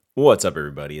What's up,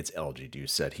 everybody? It's LG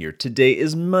Doucette here. Today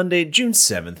is Monday, June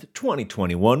 7th,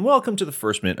 2021. Welcome to the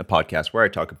First Minute, a podcast where I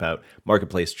talk about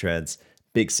marketplace trends,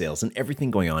 big sales, and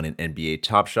everything going on in NBA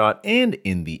Top Shot and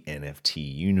in the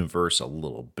NFT universe. A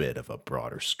little bit of a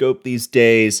broader scope these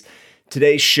days.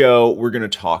 Today's show, we're going to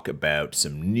talk about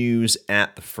some news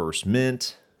at the First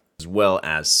Mint, as well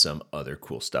as some other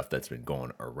cool stuff that's been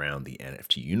going around the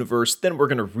NFT universe. Then we're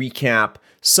going to recap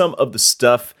some of the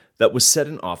stuff that was said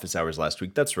in office hours last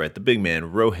week. That's right, the big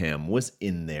man, Roham, was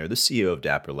in there, the CEO of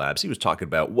Dapper Labs. He was talking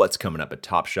about what's coming up at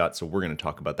Top Shot, so we're going to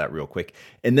talk about that real quick.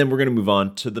 And then we're going to move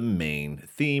on to the main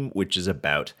theme, which is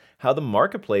about how the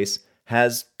marketplace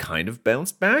has kind of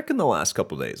bounced back in the last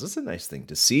couple of days. That's a nice thing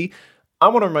to see. I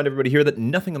want to remind everybody here that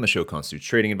nothing on the show constitutes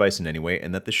trading advice in any way,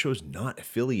 and that the show is not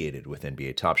affiliated with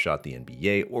NBA Top Shot, the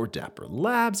NBA, or Dapper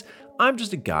Labs. I'm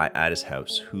just a guy at his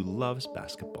house who loves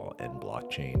basketball and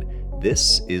blockchain.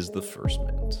 This is the First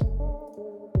Mint.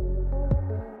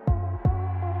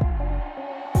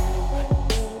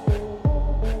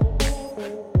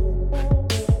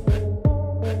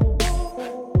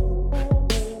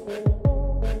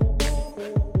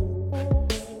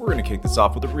 We're going to kick this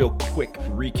off with a real quick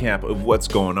recap of what's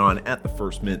going on at the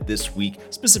First Mint this week,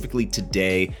 specifically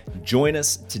today. Join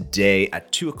us today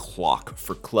at 2 o'clock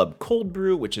for Club Cold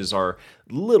Brew, which is our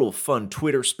little fun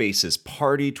Twitter Spaces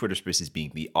party. Twitter Spaces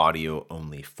being the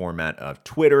audio-only format of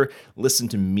Twitter. Listen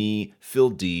to me, Phil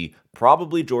D.,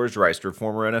 probably George Reister,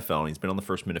 former NFL, and he's been on the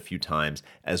First Minute a few times,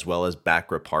 as well as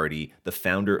Bakra Party, the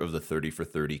founder of the 30 for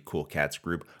 30 Cool Cats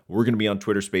group. We're going to be on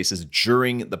Twitter Spaces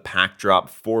during the pack drop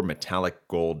for Metallic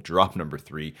Gold, drop number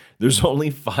 3. There's only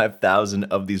 5,000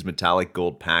 of these Metallic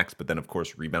Gold packs, but then, of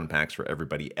course, rebound packs for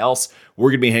everybody else. We're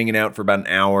going to be hanging out for about an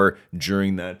hour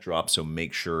during that drop, so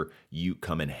make sure you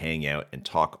come and hang out and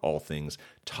talk all things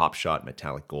Top Shot,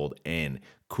 Metallic Gold, and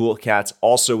Cool Cats.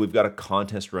 Also, we've got a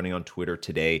contest running on Twitter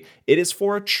today. It is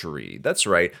for a tree. That's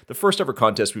right. The first ever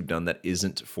contest we've done that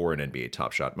isn't for an NBA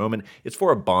Top Shot moment. It's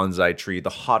for a bonsai tree, the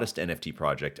hottest NFT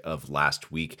project of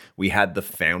last week. We had the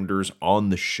founders on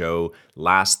the show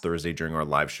last Thursday during our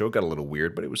live show. Got a little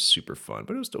weird, but it was super fun,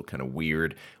 but it was still kind of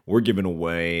weird. We're giving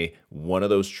away one of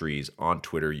those trees on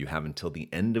Twitter. You have until the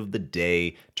end of the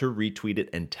day to retweet it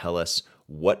and tell us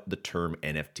what the term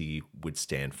NFT would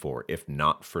stand for, if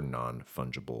not for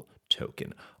non-fungible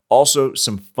token. Also,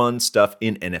 some fun stuff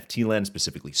in NFT land,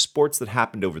 specifically sports, that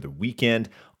happened over the weekend.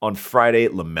 On Friday,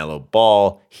 LaMelo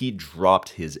Ball, he dropped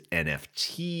his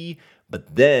NFT,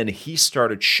 but then he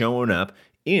started showing up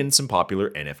in some popular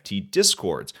NFT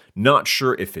discords. Not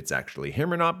sure if it's actually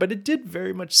him or not, but it did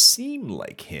very much seem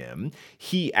like him.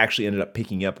 He actually ended up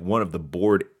picking up one of the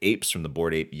Bored Apes from the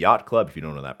Bored Ape Yacht Club. If you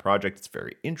don't know that project, it's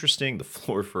very interesting. The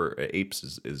floor for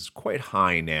apes is quite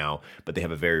high now, but they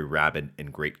have a very rabid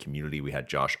and great community. We had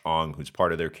Josh Ong, who's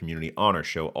part of their community, on our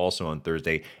show also on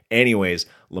Thursday. Anyways,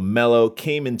 LaMelo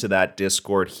came into that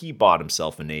Discord. He bought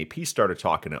himself an ape. He started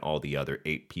talking to all the other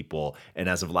ape people, and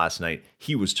as of last night,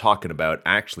 he was talking about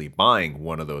actually buying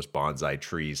one of those bonsai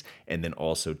trees, and then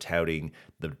also touting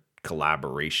the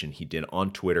collaboration he did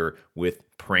on Twitter with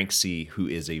Pranksy, who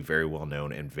is a very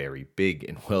well-known and very big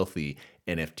and wealthy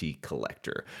NFT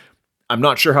collector. I'm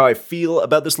not sure how I feel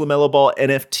about this LaMelo Ball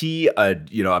NFT.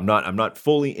 I'm not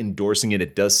fully endorsing it.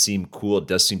 It does seem cool. It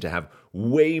does seem to have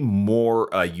way more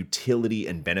utility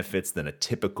and benefits than a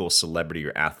typical celebrity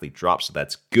or athlete drop, so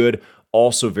that's good.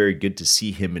 Also very good to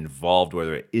see him involved,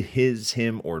 whether it is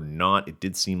him or not. It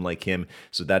did seem like him,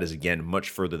 so that is, again, much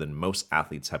further than most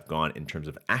athletes have gone in terms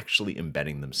of actually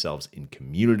embedding themselves in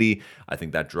community. I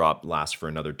think that drop lasts for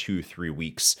another 2-3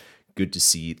 weeks. Good to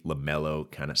see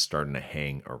LaMelo kind of starting to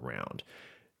hang around.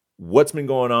 What's been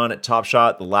going on at Top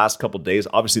Shot the last couple of days?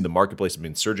 Obviously, the marketplace has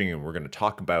been surging, and we're going to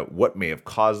talk about what may have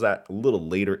caused that a little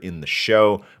later in the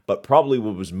show. But probably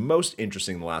what was most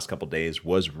interesting the last couple of days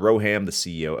was Roham, the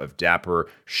CEO of Dapper,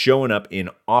 showing up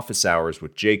in office hours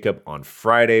with Jacob on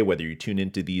Friday. Whether you tune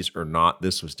into these or not,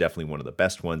 this was definitely one of the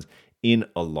best ones in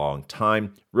a long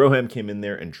time. Roham came in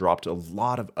there and dropped a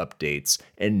lot of updates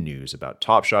and news about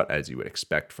Top Shot, as you would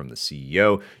expect from the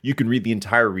CEO. You can read the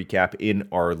entire recap in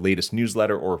our latest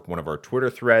newsletter or one of our Twitter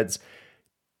threads.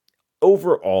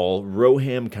 Overall,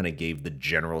 Roham kind of gave the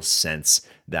general sense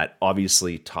that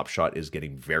obviously Top Shot is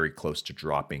getting very close to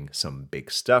dropping some big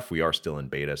stuff. We are still in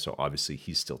beta, so obviously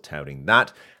he's still touting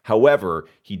that. However,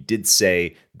 he did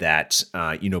say that,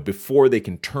 before they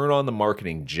can turn on the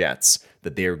marketing jets,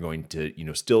 that they are going to,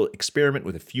 still experiment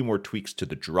with a few more tweaks to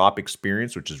the drop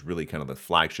experience, which is really kind of the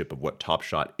flagship of what Top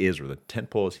Shot is, or the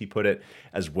tentpole as he put it,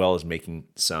 as well as making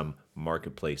some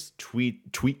marketplace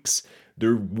tweaks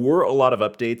There were a lot of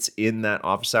updates in that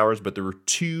office hours, but there were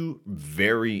two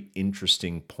very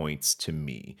interesting points to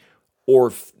me,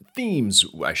 or themes,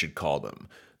 I should call them.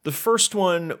 The first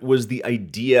one was the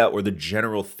idea or the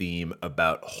general theme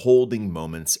about holding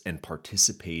moments and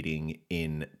participating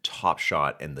in Top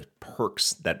Shot and the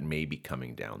perks that may be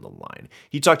coming down the line.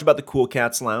 He talked about the Cool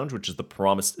Cats Lounge, which is the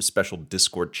promised special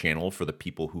Discord channel for the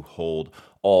people who hold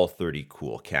all 30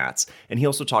 cool cats. And he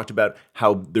also talked about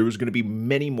how there was going to be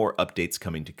many more updates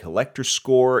coming to Collector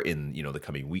Score in, the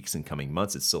coming weeks and coming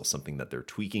months. It's still something that they're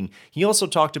tweaking. He also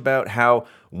talked about how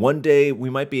one day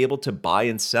we might be able to buy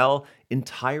and sell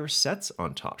entire sets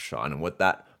on Top Shot and what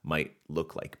that might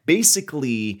look like.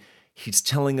 Basically, he's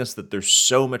telling us that there's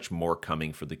so much more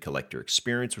coming for the collector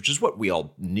experience, which is what we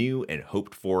all knew and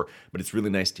hoped for, but it's really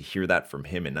nice to hear that from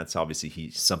him, and that's obviously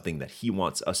something that he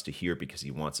wants us to hear because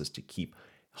he wants us to keep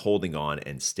holding on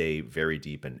and stay very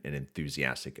deep and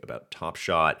enthusiastic about Top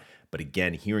Shot. But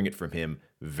again, hearing it from him,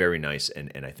 very nice,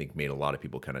 and I think made a lot of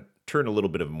people kind of turn a little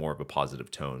bit of more of a positive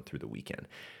tone through the weekend.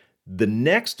 The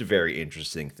next very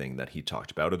interesting thing that he talked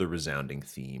about, or the resounding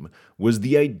theme, was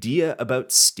the idea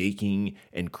about staking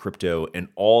and crypto and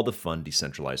all the fun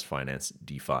decentralized finance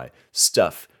DeFi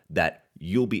stuff that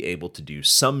you'll be able to do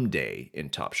someday in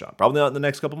Top Shot. Probably not in the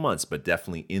next couple months, but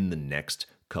definitely in the next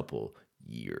couple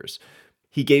years.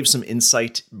 He gave some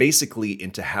insight basically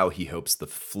into how he hopes the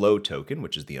Flow token,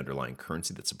 which is the underlying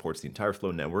currency that supports the entire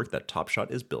Flow network that Top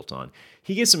Shot is built on.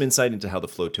 He gave some insight into how the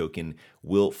Flow token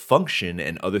will function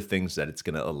and other things that it's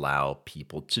going to allow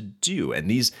people to do. And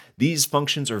these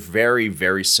functions are very,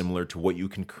 very similar to what you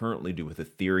can currently do with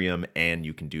Ethereum and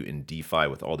you can do in DeFi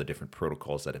with all the different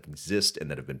protocols that exist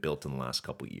and that have been built in the last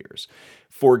couple of years.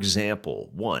 For example,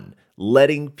 one,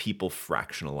 letting people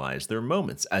fractionalize their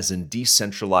moments, as in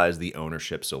decentralize the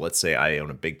ownership. So let's say I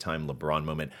own a big time LeBron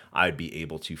moment. I'd be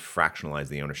able to fractionalize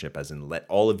the ownership, as in let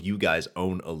all of you guys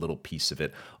own a little piece of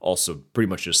it. Also, pretty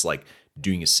much just like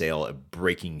doing a sale of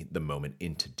breaking the moment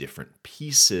into different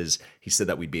pieces. He said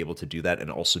that we'd be able to do that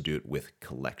and also do it with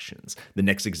collections. The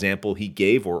next example he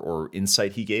gave or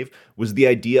insight he gave was the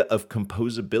idea of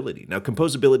composability. Now,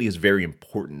 composability is very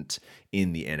important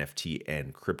in the NFT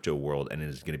and crypto world, and it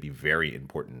is going to be very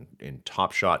important in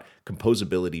Top Shot.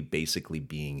 Composability basically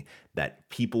being that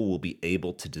people will be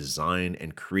able to design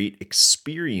and create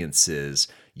experiences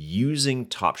using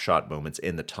Top Shot moments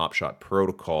and the Top Shot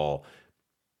protocol,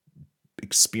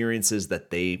 experiences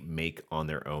that they make on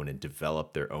their own and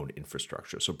develop their own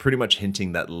infrastructure. So pretty much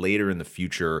hinting that later in the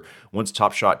future, once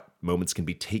Top Shot moments can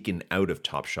be taken out of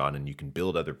Top Shot and you can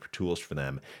build other tools for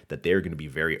them, that they're going to be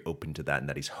very open to that, and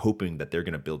that he's hoping that they're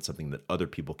going to build something that other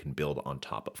people can build on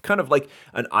top of. Kind of like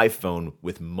an iPhone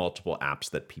with multiple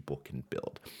apps that people can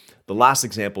build. The last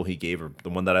example he gave, or the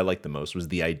one that I like the most, was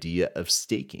the idea of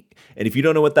staking. And if you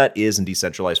don't know what that is in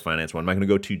decentralized finance, well, I'm not going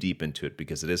to go too deep into it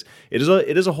because it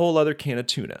is a whole other can of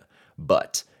tuna.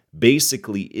 But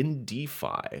basically, in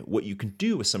DeFi, what you can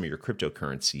do with some of your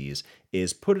cryptocurrencies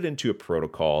is put it into a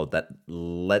protocol that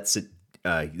lets it,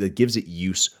 that gives it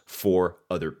use for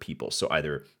other people. So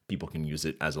either people can use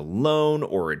it as a loan,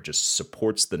 or it just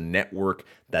supports the network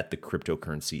that the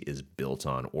cryptocurrency is built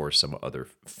on, or some other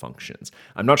functions.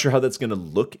 I'm not sure how that's going to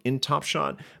look in Top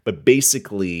Shot, but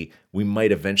basically, we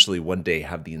might eventually one day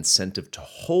have the incentive to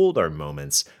hold our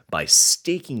moments by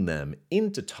staking them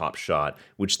into Top Shot,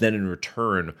 which then in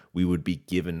return, we would be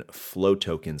given Flow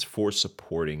tokens for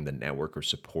supporting the network or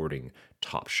supporting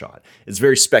Top Shot. It's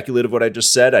very speculative what I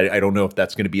just said. I don't know if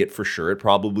that's going to be it for sure. It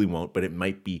probably won't, but it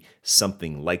might be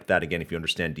something like that. Again, if you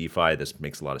understand DeFi, this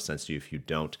makes a lot of sense to you. If you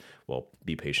don't, well,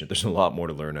 be patient. There's a lot more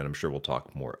to learn, and I'm sure we'll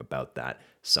talk more about that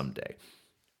someday.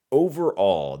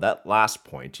 Overall, that last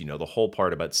point, the whole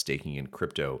part about staking in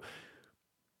crypto,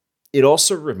 it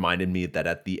also reminded me that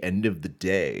at the end of the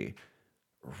day,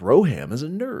 Roham is a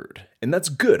nerd. And that's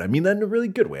good. I mean that in a really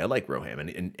good way. I like Roham.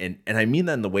 And I mean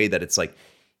that in the way that it's like,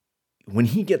 when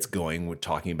he gets going with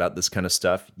talking about this kind of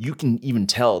stuff, you can even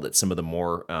tell that some of the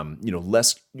more,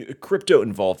 less crypto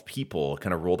involved people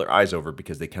kind of roll their eyes over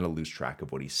because they kind of lose track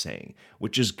of what he's saying,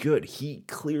 which is good. He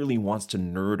clearly wants to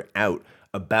nerd out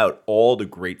about all the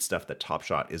great stuff that Top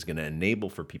Shot is going to enable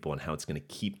for people and how it's going to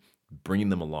keep bringing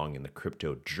them along in the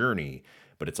crypto journey.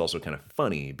 But it's also kind of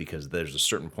funny because there's a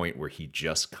certain point where he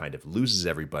just kind of loses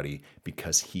everybody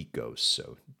because he goes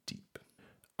so deep.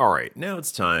 All right, now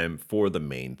it's time for the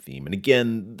main theme. And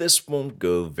again, this won't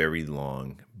go very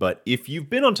long, but if you've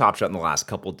been on Top Shot in the last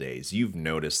couple days, you've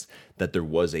noticed that there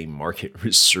was a market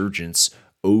resurgence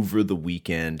over the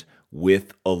weekend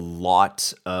with a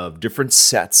lot of different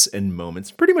sets and moments,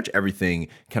 pretty much everything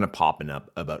kind of popping up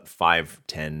about 5,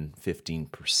 10,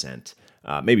 15%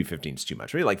 maybe 15 is too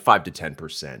much, maybe like 5 to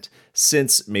 10%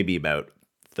 since maybe about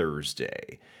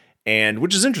Thursday. And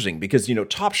which is interesting because,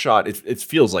 Top Shot, it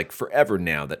feels like forever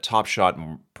now that Top Shot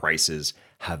prices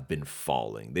have been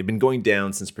falling. They've been going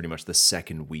down since pretty much the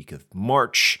second week of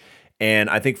March. And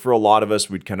I think for a lot of us,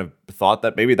 we'd kind of thought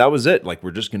that maybe that was it. Like,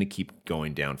 we're just going to keep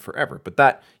going down forever. But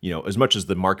that, as much as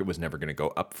the market was never going to go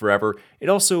up forever, it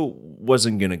also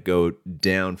wasn't going to go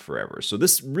down forever. So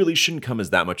this really shouldn't come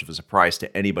as that much of a surprise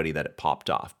to anybody that it popped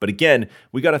off. But again,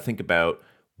 we got to think about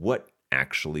what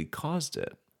actually caused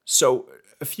it. So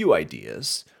a few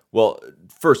ideas. Well,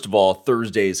 first of all,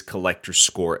 Thursday's collector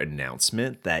score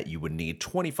announcement that you would need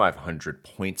 2,500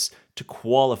 points to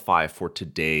qualify for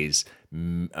today's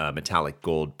metallic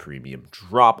gold premium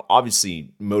drop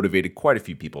obviously motivated quite a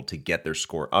few people to get their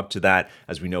score up to that.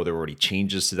 As we know, there were already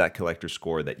changes to that collector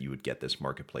score that you would get this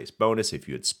marketplace bonus if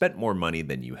you had spent more money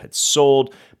than you had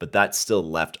sold, but that still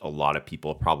left a lot of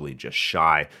people probably just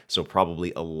shy. So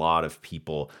probably a lot of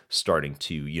people starting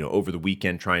to, over the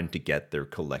weekend trying to get their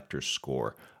collector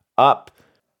score up.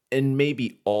 And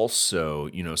maybe also,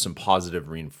 some positive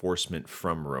reinforcement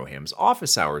from Roham's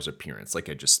office hours appearance. Like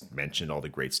I just mentioned, all the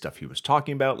great stuff he was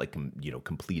talking about, like,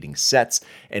 completing sets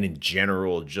and in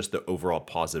general, just the overall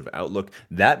positive outlook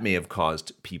that may have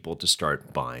caused people to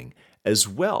start buying as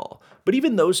well. But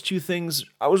even those two things,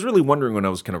 I was really wondering when I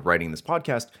was kind of writing this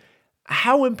podcast,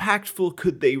 how impactful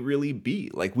could they really be?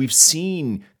 Like, we've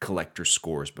seen collector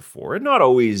scores before, and not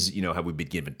always, have we been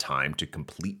given time to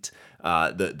complete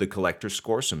the collector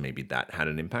score, so maybe that had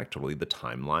an impact, totally the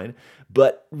timeline.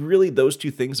 But really, those two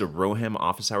things, a Roham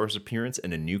office hours appearance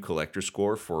and a new collector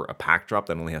score for a pack drop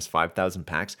that only has 5,000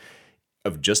 packs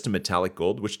of just a metallic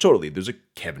gold, which totally, there's a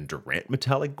Kevin Durant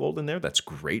metallic gold in there. That's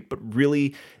great. But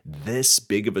really, this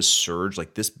big of a surge,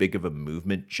 like this big of a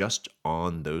movement just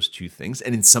on those two things.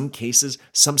 And in some cases,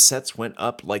 some sets went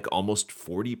up like almost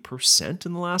 40%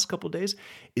 in the last couple of days.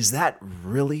 Is that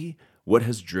really what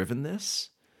has driven this?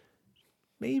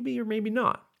 Maybe or maybe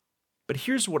not. But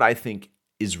here's what I think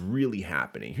is really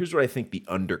happening. Here's what I think the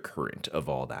undercurrent of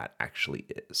all that actually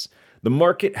is. The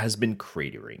market has been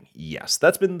cratering. Yes,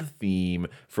 that's been the theme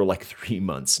for like 3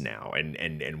 months now.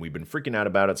 And we've been freaking out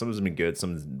about it. Some has been good,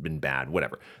 some has been bad,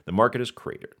 whatever. The market has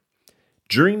cratered.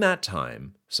 During that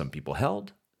time, some people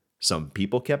held, some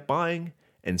people kept buying,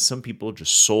 and some people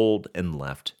just sold and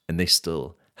left, and they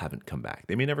still haven't come back.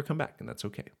 They may never come back, and that's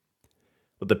okay.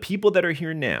 But the people that are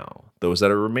here now, those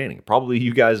that are remaining, probably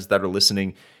you guys that are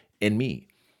listening and me,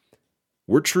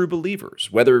 we're true believers.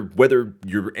 Whether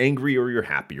you're angry or you're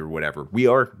happy or whatever,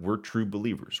 we're true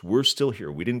believers. We're still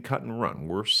here. We didn't cut and run.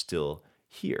 We're still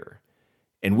here.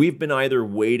 And we've been either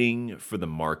waiting for the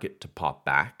market to pop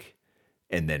back,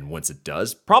 and then once it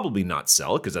does, probably not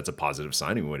sell, because that's a positive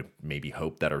sign. We would maybe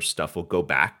hope that our stuff will go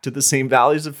back to the same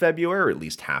values of February, or at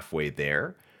least halfway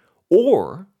there.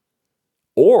 Or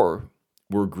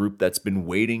we're a group that's been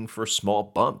waiting for a small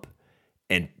bump,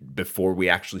 and before we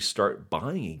actually start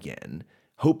buying again,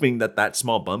 hoping that that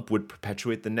small bump would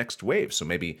perpetuate the next wave. So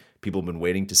maybe people have been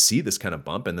waiting to see this kind of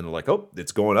bump, and then they're like, oh,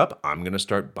 it's going up. I'm going to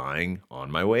start buying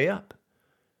on my way up.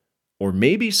 Or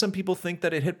maybe some people think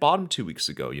that it hit bottom 2 weeks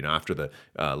ago, after the,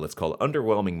 let's call it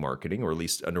underwhelming marketing, or at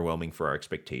least underwhelming for our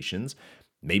expectations.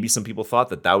 Maybe some people thought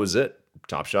that that was it.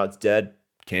 Top Shot's dead.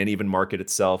 Can't even market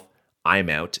itself. I'm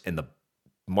out. And the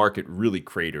market really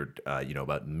cratered,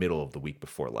 about middle of the week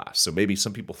before last. So maybe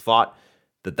some people thought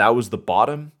that that was the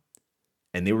bottom,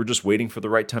 and they were just waiting for the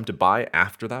right time to buy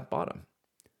after that bottom.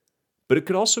 But it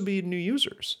could also be new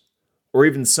users, or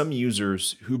even some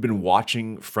users who've been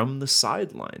watching from the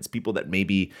sidelines, people that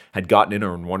maybe had gotten in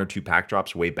on 1 or 2 pack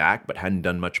drops way back, but hadn't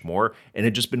done much more, and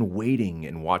had just been waiting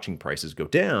and watching prices go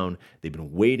down. They've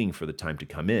been waiting for the time to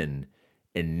come in.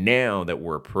 And now that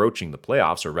we're approaching the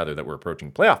playoffs, or rather that we're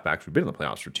approaching playoff packs, we've been in the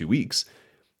playoffs for 2 weeks,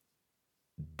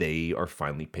 they are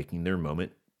finally picking their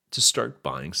moment to start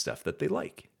buying stuff that they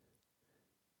like,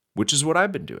 which is what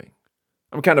I've been doing.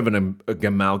 I'm kind of an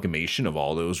amalgamation of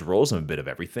all those roles. I'm a bit of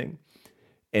everything.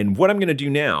 And what I'm going to do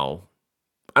now,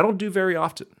 I don't do very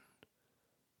often,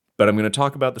 but I'm going to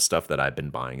talk about the stuff that I've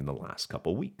been buying in the last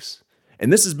couple weeks.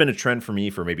 And this has been a trend for me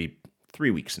for maybe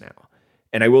 3 weeks now.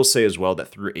 And I will say as well that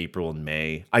through April and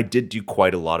May, I did do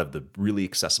quite a lot of the really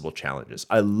accessible challenges.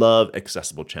 I love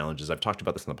accessible challenges. I've talked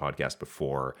about this on the podcast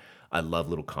before. I love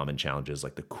little common challenges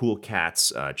like the Cool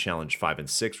Cats Challenge 5 and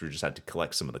 6, where you just had to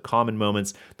collect some of the common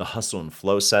moments. The Hustle and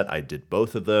Flow set, I did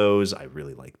both of those. I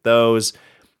really like those.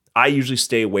 I usually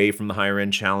stay away from the higher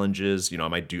end challenges. I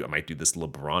might do this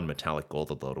LeBron metallic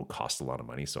gold, although it'll cost a lot of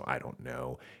money, so I don't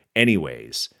know.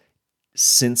 Anyways,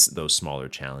 since those smaller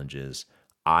challenges,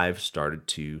 I've started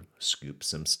to scoop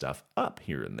some stuff up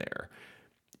here and there.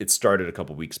 It started a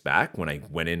couple weeks back when I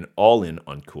went in all in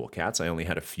on Cool Cats. I only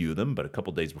had a few of them, but a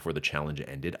couple days before the challenge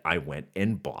ended, I went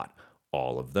and bought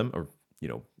all of them, or,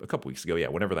 a couple weeks ago,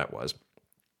 whenever that was.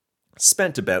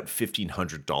 Spent about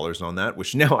 $1,500 on that,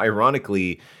 which now,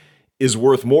 ironically, is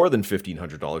worth more than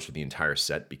 $1,500 for the entire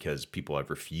set because people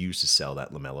have refused to sell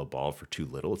that LaMelo Ball for too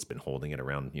little. It's been holding at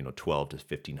around, $1,200 to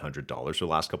 $1,500 for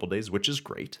the last couple of days, which is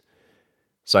great.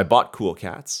 So I bought Cool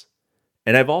Cats,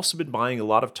 and I've also been buying a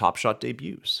lot of Top Shot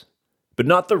debuts, but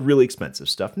not the really expensive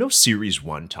stuff. No Series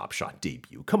 1 Top Shot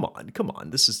debut. Come on.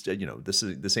 This is,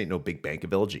 this ain't no big bank of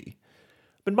LG.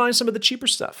 Been buying some of the cheaper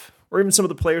stuff, or even some of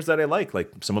the players that I like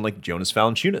someone like Jonas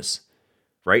Valanciunas,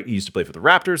 right? He used to play for the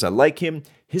Raptors. I like him.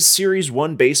 His Series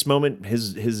 1 base moment,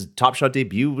 his Top Shot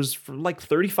debut was for like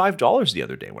 $35 the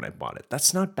other day when I bought it.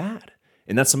 That's not bad.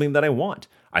 And that's something that I want.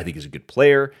 I think he's a good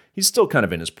player. He's still kind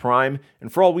of in his prime.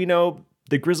 And for all we know,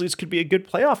 the Grizzlies could be a good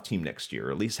playoff team next year,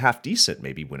 or at least half decent,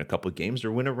 maybe win a couple of games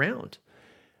or win a round.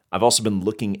 I've also been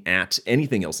looking at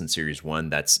anything else in Series 1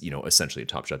 that's, essentially a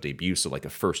Top Shot debut, so like a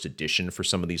first edition for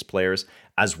some of these players,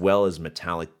 as well as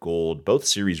Metallic Gold, both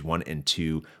Series 1 and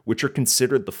 2, which are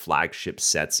considered the flagship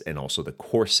sets and also the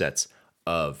core sets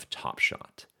of Top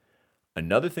Shot.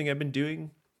 Another thing I've been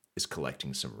doing is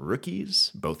collecting some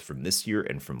rookies, both from this year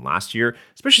and from last year,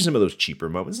 especially some of those cheaper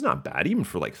moments. It's not bad, even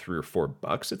for like $3 or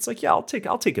 $4. It's like, I'll take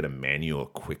an Emmanuel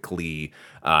quickly,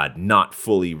 not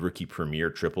fully rookie premier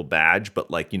triple badge, but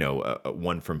like,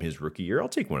 one from his rookie year. I'll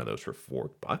take one of those for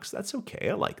 $4. That's okay.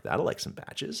 I like that. I like some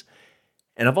badges.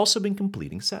 And I've also been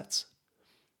completing sets.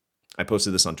 I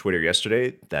posted this on Twitter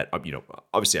yesterday that,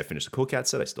 obviously I finished the Cool Cat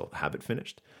set. I still have it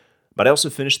finished. But I also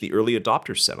finished the early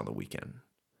adopter set on the weekend.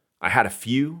 I had a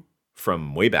few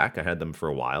from way back. I had them for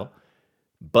a while.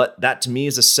 But that to me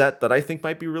is a set that I think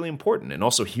might be really important. And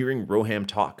also hearing Roham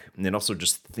talk and then also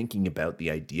just thinking about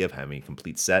the idea of having a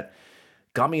complete set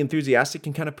got me enthusiastic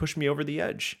and kind of pushed me over the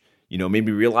edge. Made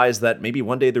me realize that maybe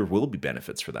one day there will be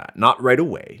benefits for that. Not right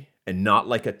away and not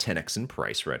like a 10x in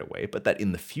price right away, but that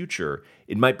in the future,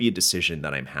 it might be a decision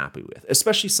that I'm happy with,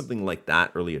 especially something like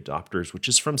that, Early Adopters, which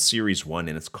is from Series 1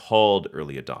 and it's called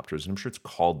Early Adopters. And I'm sure it's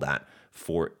called that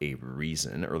for a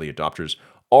reason. Early Adopters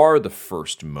are the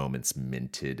first moments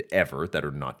minted ever that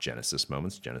are not Genesis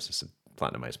moments. Genesis and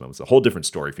Platinumized moments, a whole different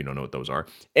story if you don't know what those are.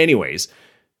 Anyways,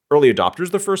 Early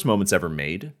Adopters, the first moments ever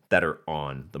made that are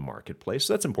on the marketplace.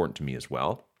 So that's important to me as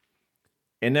well.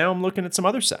 And now I'm looking at some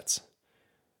other sets.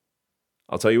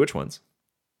 I'll tell you which ones.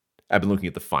 I've been looking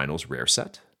at the Finals Rare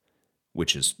set,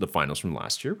 which is the finals from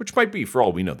last year, which might be, for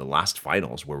all we know, the last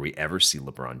finals where we ever see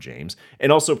LeBron James,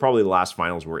 and also probably the last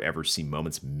finals where we ever see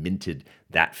moments minted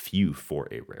that few for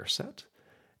a rare set.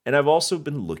 And I've also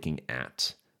been looking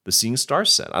at the Seeing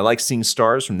Stars set. I like Seeing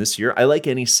Stars from this year. I like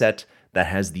any set that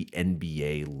has the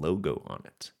NBA logo on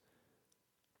it.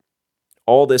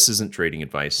 All this isn't trading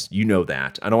advice. You know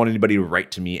that. I don't want anybody to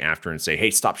write to me after and say, hey,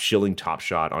 stop shilling Top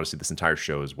Shot. Honestly, this entire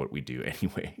show is what we do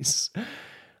anyways.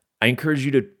 I encourage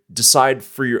you to decide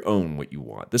for your own what you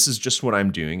want. This is just what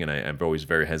I'm doing, and I'm always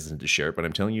very hesitant to share it, but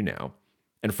I'm telling you now.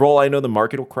 And for all I know, the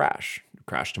market will crash.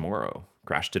 Crash tomorrow.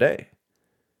 Crash today.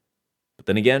 But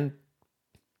then again,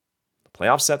 the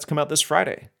playoff sets come out this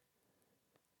Friday.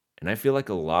 And I feel like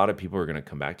a lot of people are going to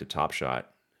come back to Top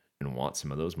Shot and want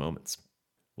some of those moments.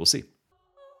 We'll see.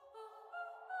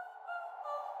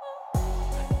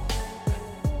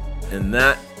 And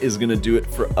that is going to do it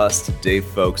for us today,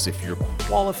 folks. If you're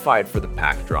qualified for the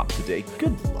pack drop today,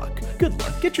 good luck. Good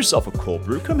luck. Get yourself a cold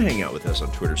brew. Come hang out with us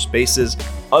on Twitter Spaces.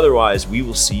 Otherwise, we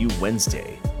will see you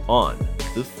Wednesday on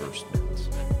The First Minute.